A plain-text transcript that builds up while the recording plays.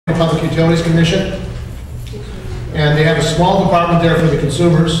Public Utilities Commission, and they have a small department there for the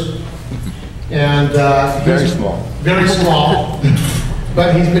consumers, and very small,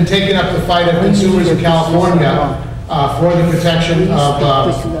 but he's been taking up the fight of consumers in California for the protection of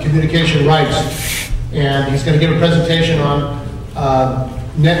communication rights, and he's going to give a presentation on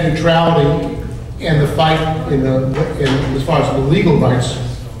net neutrality and the fight as far as the legal rights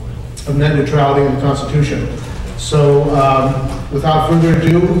of net neutrality in the Constitution. So, without further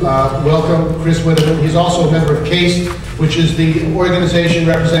ado, welcome Chris Witteman. He's also a member of CASE, which is the organization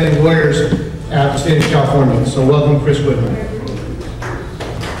representing lawyers at the state of California. So, welcome Chris Witteman.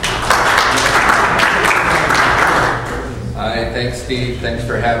 Hi, thanks Steve. Thanks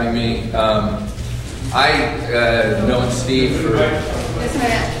for having me. I've known Steve for...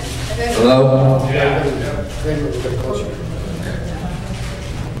 Hello?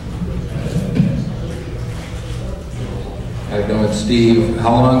 I've known Steve,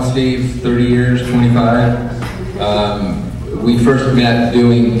 how long, Steve? 30 years, 25? We first met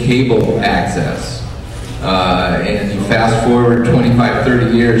doing cable access. And you fast forward 25,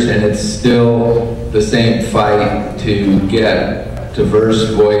 30 years and it's still the same fight to get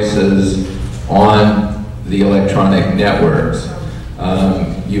diverse voices on the electronic networks.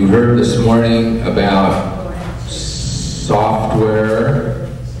 You heard this morning about software.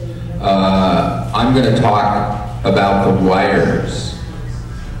 I'm going to talk about the wires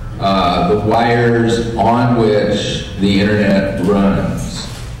on which the internet runs.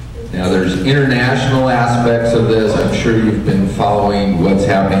 Now there's international aspects of this. I'm sure you've been following what's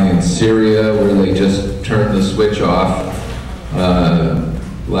happening in Syria, where they just turned the switch off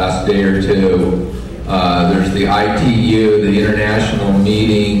last day or two. There's the ITU, the international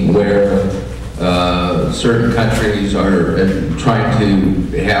meeting where certain countries are trying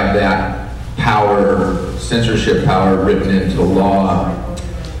to have that power, censorship power, written into law.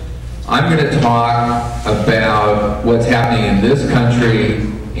 I'm going to talk about what's happening in this country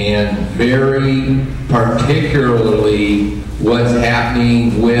and very particularly what's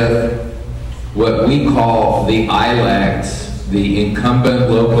happening with what we call the ILECs, the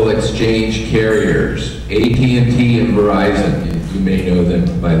incumbent local exchange carriers, AT&T and Verizon. You may know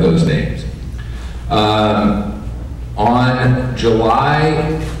them by those names. On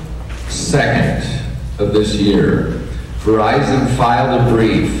July 2nd of this year, Verizon filed a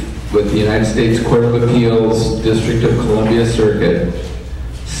brief with the United States Court of Appeals, District of Columbia Circuit,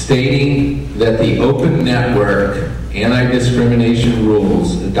 stating that the open network anti-discrimination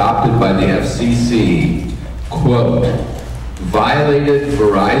rules adopted by the FCC, quote, violated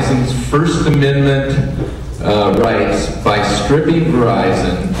Verizon's First Amendment rights by stripping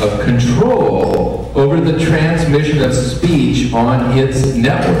Verizon of control over the transmission of speech on its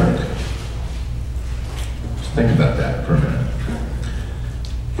network. Just think about that for a minute.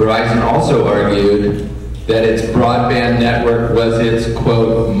 Verizon also argued that its broadband network was its,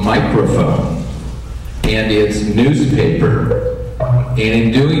 quote, microphone and its newspaper, and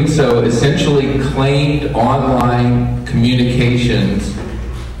in doing so essentially claimed online communications,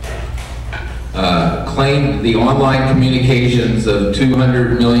 claimed the online communications of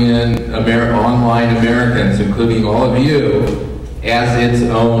 200 million online Americans, including all of you, as its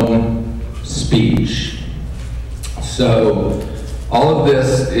own speech. So all of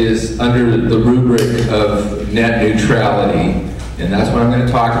this is under the rubric of net neutrality, and that's what I'm going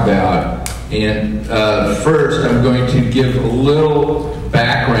to talk about. And first, I'm going to give a little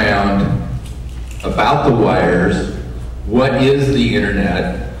background about the wires. What is the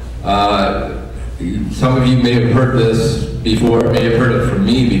internet? Some of you may have heard this before, may have heard it from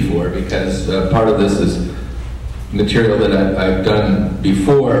me before, because part of this is material that I've done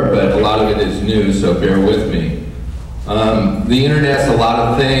before, but a lot of it is new, so bear with me. The internet's a lot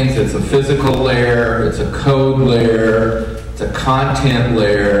of things. It's a physical layer, it's a code layer, it's a content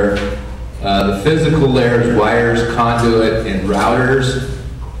layer. The physical layer is wires, conduit, and routers.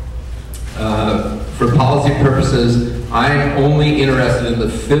 For policy purposes, I'm only interested in the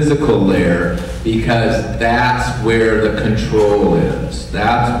physical layer because that's where the control is.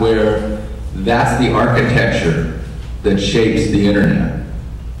 That's the architecture that shapes the internet.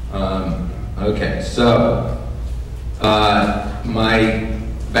 Okay, so my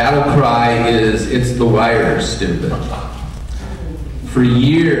battle cry is, it's the wires, stupid. For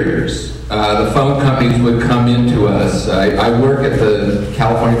years, the phone companies would come into us. I work at the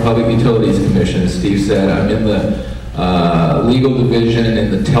California Public Utilities Commission, as Steve said. I'm in the legal division,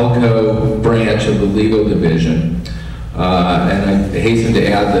 in the telco branch of the legal division. And I hasten to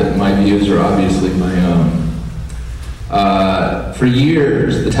add that my views are obviously my own. For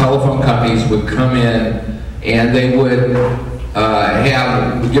years, the telephone companies would come in and they would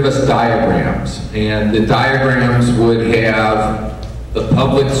give us diagrams, and the diagrams would have the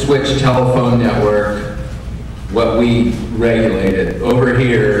public switch telephone network, what we regulated over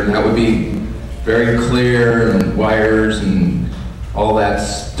here, and that would be very clear, and wires and all that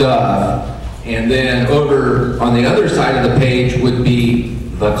stuff. And then over on the other side of the page would be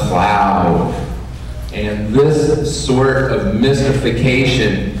the cloud. And this sort of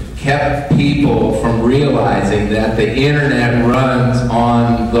mystification kept people from realizing that the internet runs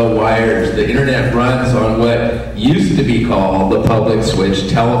on the wires. The internet runs on what used to be called the public switch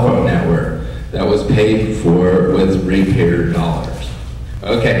telephone network that was paid for with ratepayer dollars.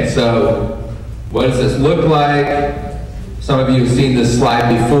 Okay, so what does this look like? Some of you have seen this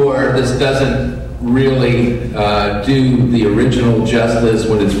slide before. This doesn't really do the original justice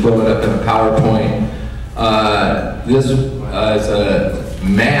when it's blown up in a PowerPoint. This is a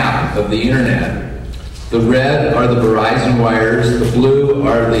map of the internet. The red are the Verizon wires, the blue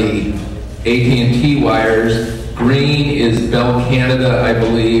are the AT&T wires, green is Bell Canada, I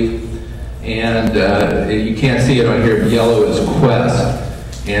believe, and you can't see it on here, yellow is Quest.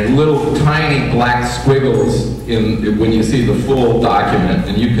 And little tiny black squiggles when you see the full document,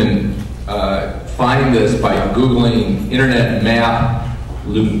 and you can find this by Googling Internet Map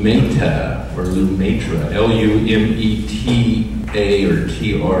Lumeta, or Lumeta, L-U-M-E-T-A or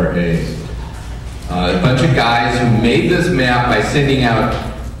T-R-A. A bunch of guys who made this map by sending out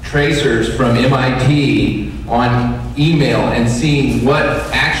tracers from MIT on email and seeing what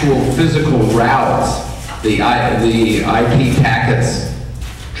actual physical routes the IP packets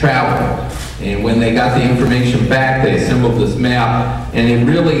travel. And when they got the information back, they assembled this map, and it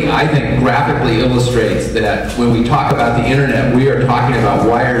really, I think, graphically illustrates that when we talk about the internet, we are talking about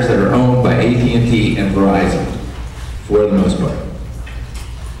wires that are owned by AT&T and Verizon, for the most part.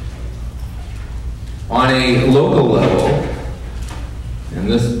 On a local level, and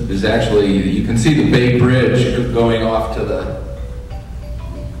this is actually, you can see the Bay Bridge going off to the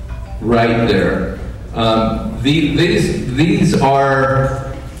right there. These are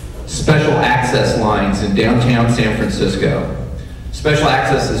special access lines in downtown San Francisco. Special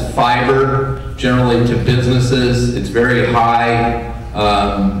access is fiber, generally to businesses. It's very high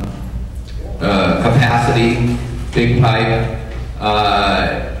capacity, big pipe,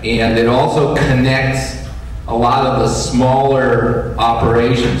 and it also connects a lot of the smaller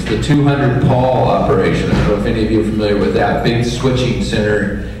operations, the 200 Paul operation. I don't know if any of you are familiar with that big switching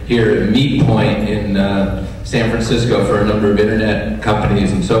center here at Meat Point in San Francisco for a number of internet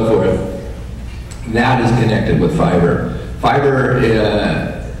companies and so forth. That is connected with fiber. Fiber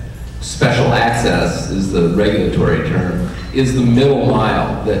special access is the regulatory term, is the middle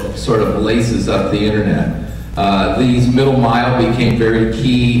mile that sort of laces up the internet. These middle mile became very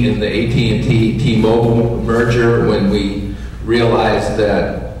key in the AT&T T-Mobile merger when we realized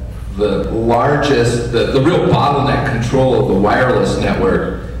that the real bottleneck control of the wireless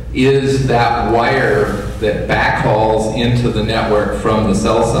network is that wire that backhauls into the network from the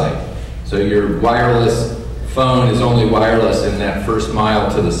cell site. So your wireless phone is only wireless in that first mile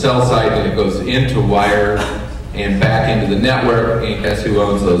to the cell site, and it goes into wire and back into the network, and guess who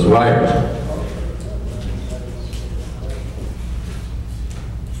owns those wires?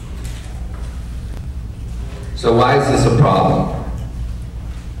 So why is this a problem?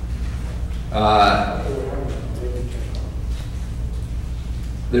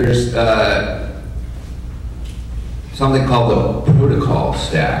 There's something called the protocol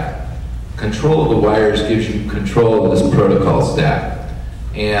stack. Control of the wires gives you control of this protocol stack.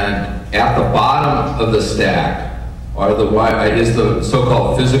 And at the bottom of the stack is the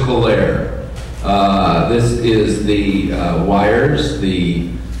so-called physical layer. This is the wires, the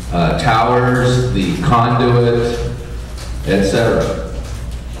towers, the conduit, etc.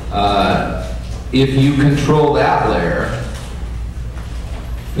 If you control that layer,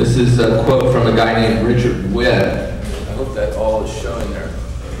 this is a quote from a guy named Richard Witt. I hope that all is showing there.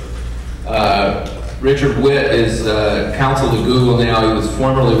 Richard Witt is counsel to Google now. He was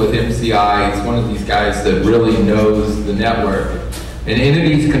formerly with MCI. He's one of these guys that really knows the network. An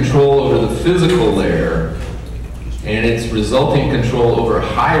entity's control over the physical layer and its resulting control over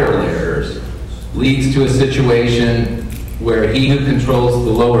higher layers leads to a situation where he who controls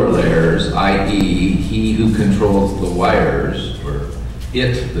the lower layers, i.e. he who controls the wires, or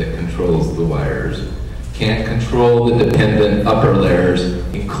it that controls the wires, can't control the dependent upper layers,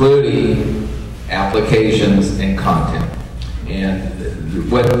 including applications and content. And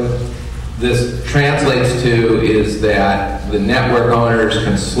what this translates to is that the network owners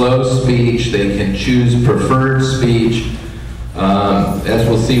can slow speech, they can choose preferred speech. As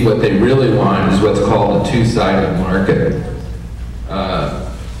we'll see, what they really want is what's called a two-sided market.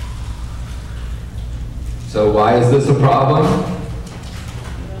 So why is this a problem?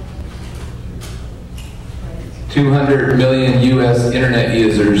 200 million US internet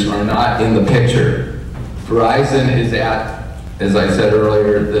users are not in the picture. Verizon is at, as I said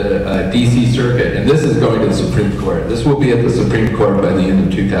earlier, the DC Circuit, and this is going to the Supreme Court. This will be at the Supreme Court by the end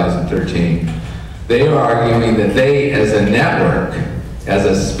of 2013. They are arguing that they, as a network, as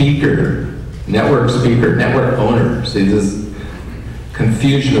a speaker, network owner, see this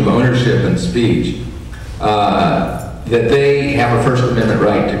confusion of ownership and speech, that they have a First Amendment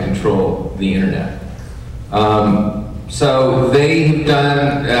right to control the internet. So they've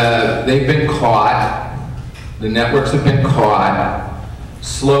been caught, the networks have been caught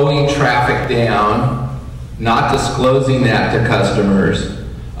slowing traffic down, not disclosing that to customers,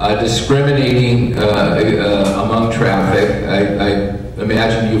 discriminating among traffic. I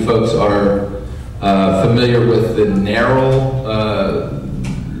imagine you folks are familiar with the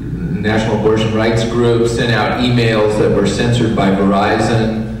National Abortion Rights Group sent out emails that were censored by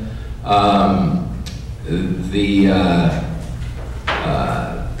Verizon.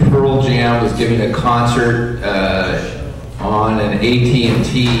 Pearl Jam was giving a concert on an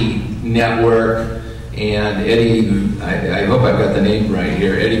AT&T network, and Eddie, I hope I've got the name right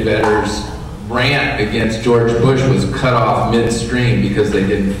here, Eddie Vedder's rant against George Bush was cut off midstream because they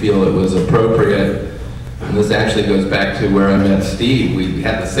didn't feel it was appropriate. And this actually goes back to where I met Steve. We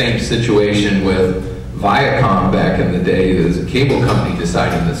had the same situation with Viacom back in the day. There was a cable company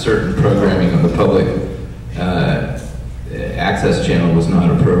deciding that certain programming on the public access channel was not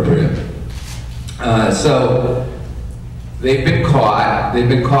appropriate. So they've been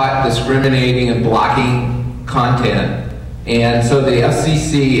caught discriminating and blocking content. And so the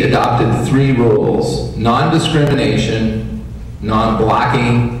FCC adopted 3 rules: non-discrimination,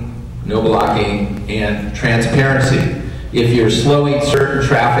 non-blocking, no blocking, and transparency. If you're slowing certain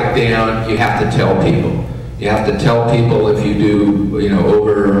traffic down, you have to tell people. You have to tell people if you do,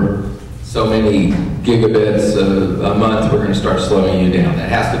 over so many gigabits a month, we're going to start slowing you down. That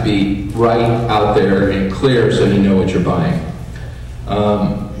has to be right out there and clear so you know what you're buying.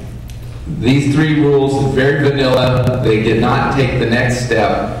 These 3 rules, very vanilla. They did not take the next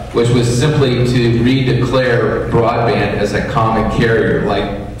step, which was simply to redeclare broadband as a common carrier,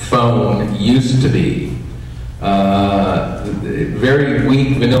 like phone used to be. Very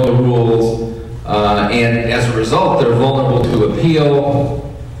weak vanilla rules, and as a result, they're vulnerable to appeal.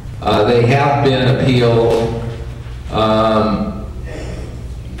 They have been appealed,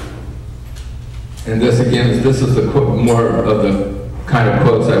 and this again, this is the more of the kind of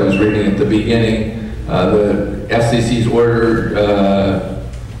quotes I was reading at the beginning. The FCC's order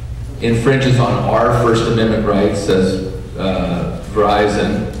infringes on our First Amendment rights, says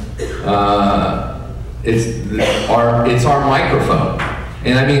Verizon. It's our microphone,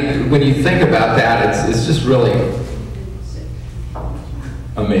 and I mean, when you think about that, it's just really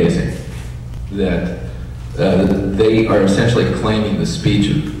amazing that they are essentially claiming the speech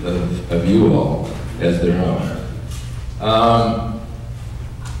of you all as their own.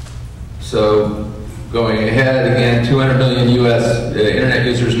 So going ahead again, 200 million U.S. Internet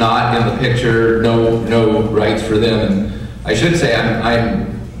users not in the picture, no rights for them. And I should say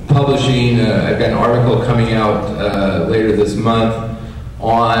I'm publishing, I've got an article coming out later this month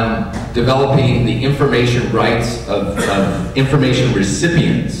on developing the information rights of information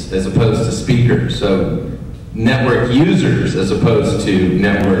recipients as opposed to speakers, so network users as opposed to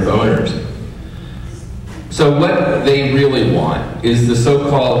network owners. So what they really want is the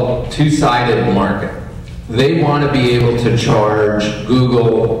so-called two-sided market. They want to be able to charge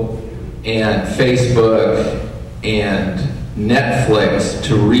Google and Facebook and Netflix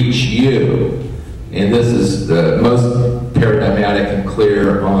to reach you. And this is the most paradigmatic and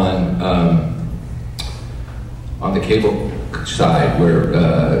clear on the cable side, where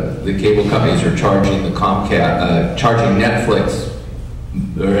the cable companies are charging the charging Netflix,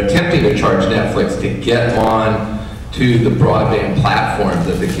 or attempting to charge Netflix to get on to the broadband platform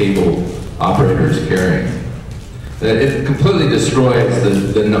that the cable operator is carrying. It completely destroys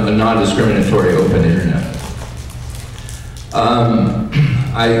the non-discriminatory open internet.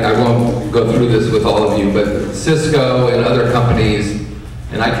 I won't go through this with all of you, but Cisco and other companies,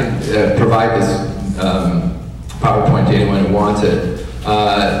 and I can provide this PowerPoint to anyone who wants it,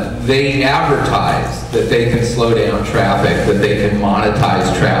 they advertise that they can slow down traffic, that they can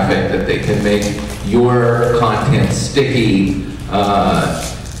monetize traffic, that they can make your content sticky.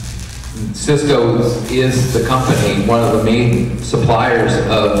 Cisco is the company, one of the main suppliers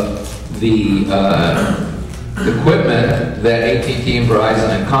of the equipment that AT&T and Verizon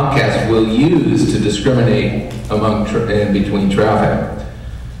and Comcast will use to discriminate in between traffic.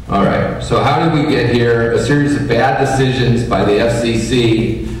 All right, so how did we get here? A series of bad decisions by the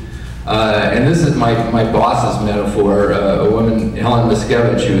FCC, and this is my boss's metaphor, a woman, Helen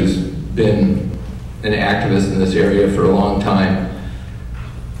Miskevich, who's been an activist in this area for a long time.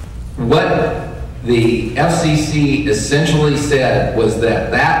 What the FCC essentially said was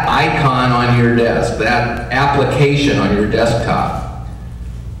that that icon on your desk, that application on your desktop,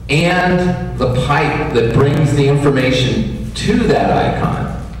 and the pipe that brings the information to that icon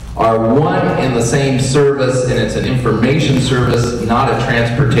are one and the same service, and it's an information service, not a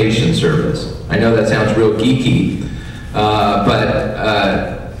transportation service. I know that sounds real geeky,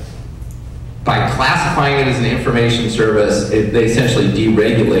 but by classifying it as an information service, they essentially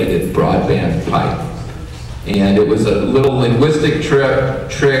deregulated broadband pipe. And it was a little linguistic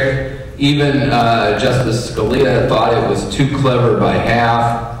trick. Even Justice Scalia thought it was too clever by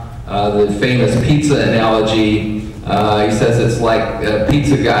half. The famous pizza analogy, he says it's like a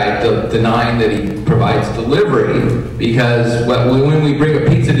pizza guy denying that he provides delivery, because when we bring a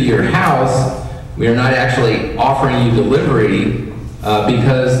pizza to your house, we are not actually offering you delivery,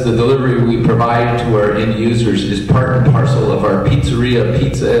 because the delivery we provide to our end users is part and parcel of our pizzeria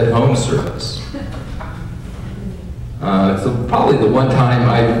pizza at home service. So probably the one time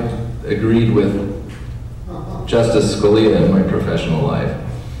I've agreed with Justice Scalia in my professional life.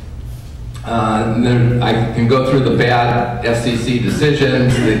 Then I can go through the bad FCC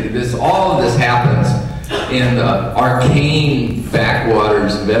decisions. All of this happens in the arcane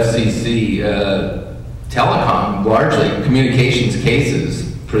backwaters of FCC telecom, largely communications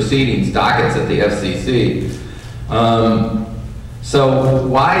cases, proceedings, dockets at the FCC. So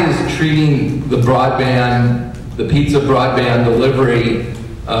why is treating the broadband, the pizza broadband delivery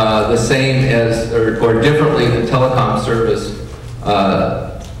the same as, or differently than telecom service?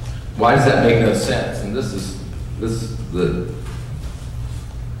 Why does that make no sense? And this is the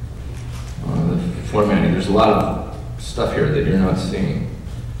formatting. There's a lot of stuff here that you're not seeing.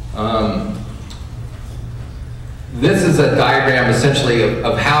 This is a diagram essentially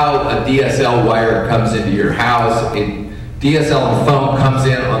of how a DSL wire comes into your house. A DSL phone comes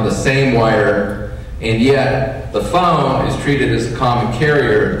in on the same wire, and yet the phone is treated as a common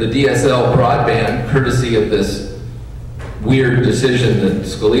carrier. The DSL broadband, courtesy of this weird decision that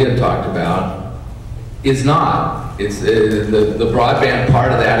Scalia talked about, is not. It's the broadband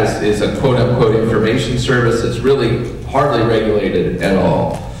part of that is a quote-unquote information service. It's really hardly regulated at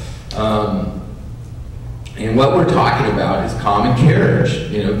all. And what we're talking about is common carriage.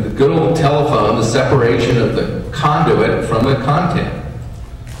 You know, the good old telephone, the separation of the conduit from the content.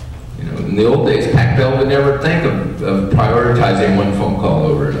 You know, in the old days, Pac Bell would never think of prioritizing one phone call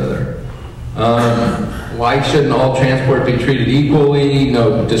over another. Why shouldn't all transport be treated equally?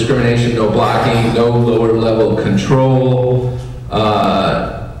 No discrimination, no blocking, no lower level control.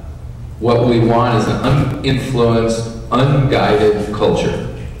 What we want is an uninfluenced, unguided culture.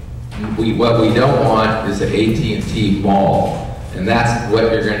 What we don't want is an AT&T mall, and that's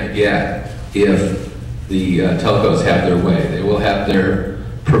what you're going to get if the telcos have their way. They will have their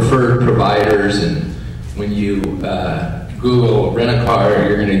preferred providers, and when you Google rent a car,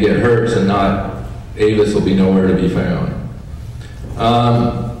 you're going to get Hertz and not Avis will be nowhere to be found.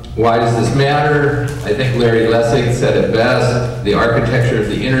 Why does this matter? I think Larry Lessig said it best. The architecture of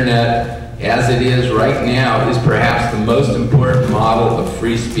the internet as it is right now is perhaps the most important model of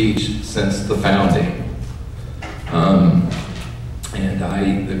free speech since the founding. And I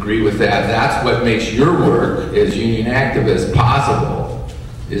agree with that. That's what makes your work as union activists possible,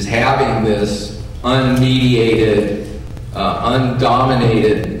 is having this unmediated,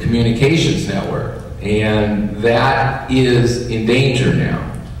 undominated communications network. And that is in danger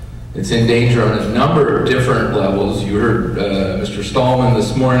now. It's in danger on a number of different levels. You heard Mr. Stallman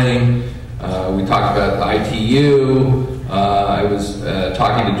this morning. We talked about the ITU. I was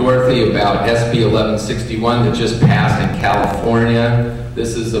talking to Dorothy about SB 1161 that just passed in California.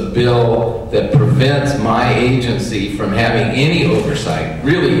 This is a bill that prevents my agency from having any oversight,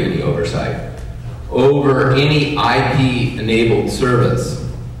 really any oversight, over any IP-enabled service.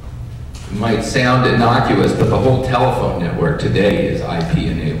 It might sound innocuous, but the whole telephone network today is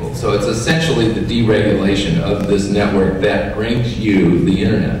IP-enabled. So it's essentially the deregulation of this network that brings you the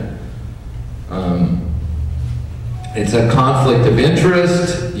internet. It's a conflict of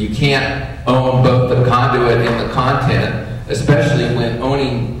interest. You can't own both the conduit and the content, especially when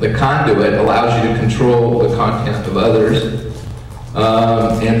owning the conduit allows you to control the content of others.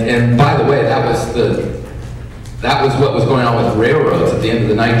 And by the way, that was what was going on with railroads at the end of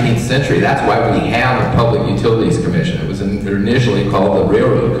the 19th century. That's why we have a Public Utilities Commission. It was initially called the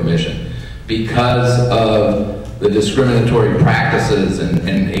Railroad Commission, because of the discriminatory practices and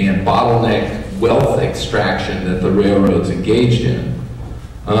bottleneck wealth extraction that the railroads engaged in.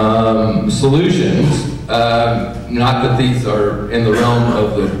 Solutions, not that these are in the realm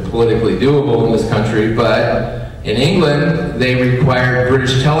of the politically doable in this country, but in England, they required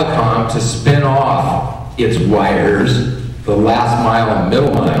British Telecom to spin off its wires, the last mile and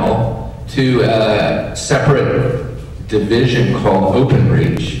middle mile, to a separate division called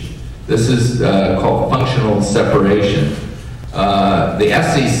OpenReach. This is called functional separation. The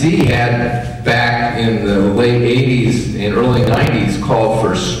FCC had, back in the late 80s and early 90s, called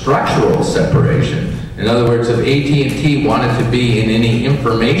for structural separation. In other words, if AT&T wanted to be in any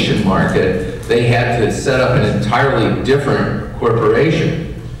information market, they had to set up an entirely different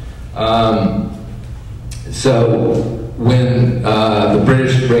corporation. So when the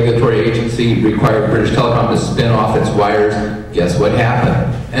British regulatory agency required British Telecom to spin off its wires, guess what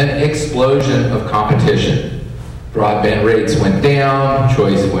happened? An explosion of competition. Broadband rates went down,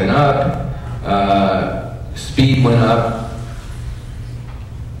 choice went up, speed went up.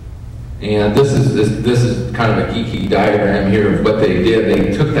 And this is kind of a geeky diagram here of what they did.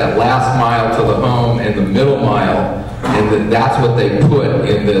 They took that last mile to the home and the middle mile, and that's what they put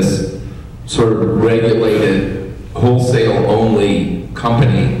in this sort of regulated, wholesale-only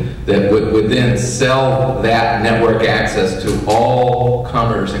company that would then sell that network access to all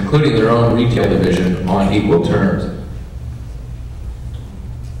comers, including their own retail division, on equal terms.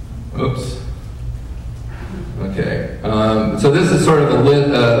 Oops. Okay. So this is sort of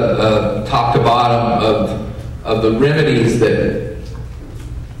the top to bottom of the remedies that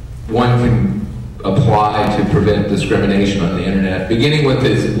one can apply to prevent discrimination on the internet, beginning with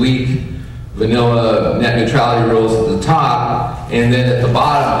this weak vanilla net neutrality rules at the top, and then at the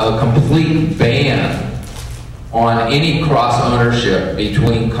bottom, a complete ban on any cross-ownership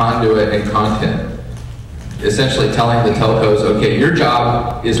between conduit and content. Essentially telling the telcos, okay, your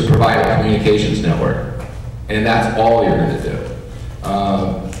job is to provide a communications network, and that's all you're going to do.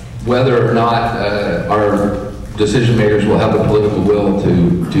 Whether or not our decision makers will have the political will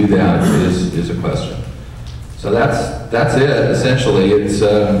to do that is a question. So that's it, essentially. It's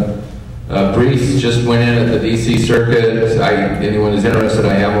briefs just went in at the DC circuit. Anyone who's interested,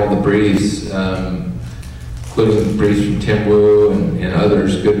 I have all the briefs, including briefs from Tim Wu and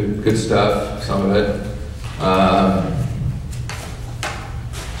others. Good stuff, some of it.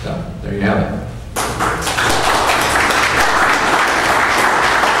 So there you have it.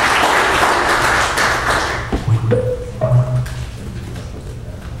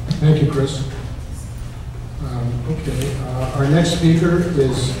 Thank you, Chris. Okay, our next speaker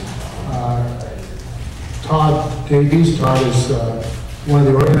is Todd Davies. Todd is one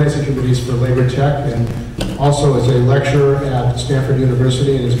of the organizing committees for LaborTech and also is a lecturer at Stanford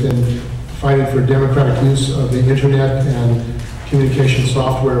University and has been fighting for democratic use of the internet and communication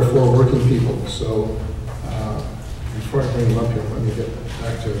software for working people. So before I bring him up here, let me get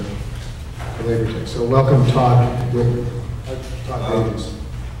back to LaborTech. So welcome, Todd. Todd Davies.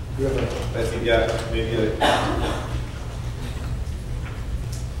 You have I think, yeah, maybe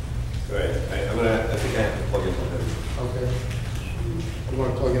Right. I think I have to plug in something. Okay. You want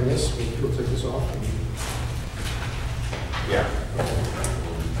to plug in this? We'll take this off. Yeah.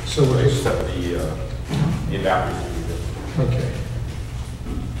 So what is set the adapters? Okay.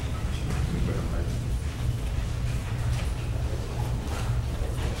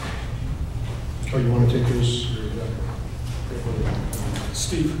 Oh, you want to take yours?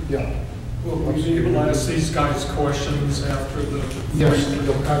 Steve? Yeah. Will we be able to ask these guys questions after the... Yes,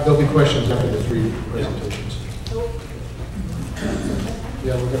 there'll be questions after the three presentations.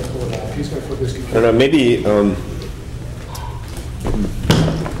 Yeah, we're going to pull it out. He's going to put this computer. I don't know, maybe,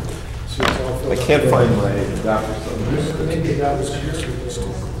 I can't find my adapter somewhere. Maybe that was just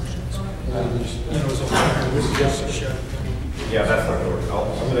Yeah, that's not going to work.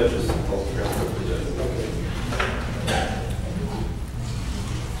 I'm going to just transfer to this.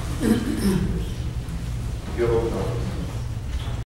 You have a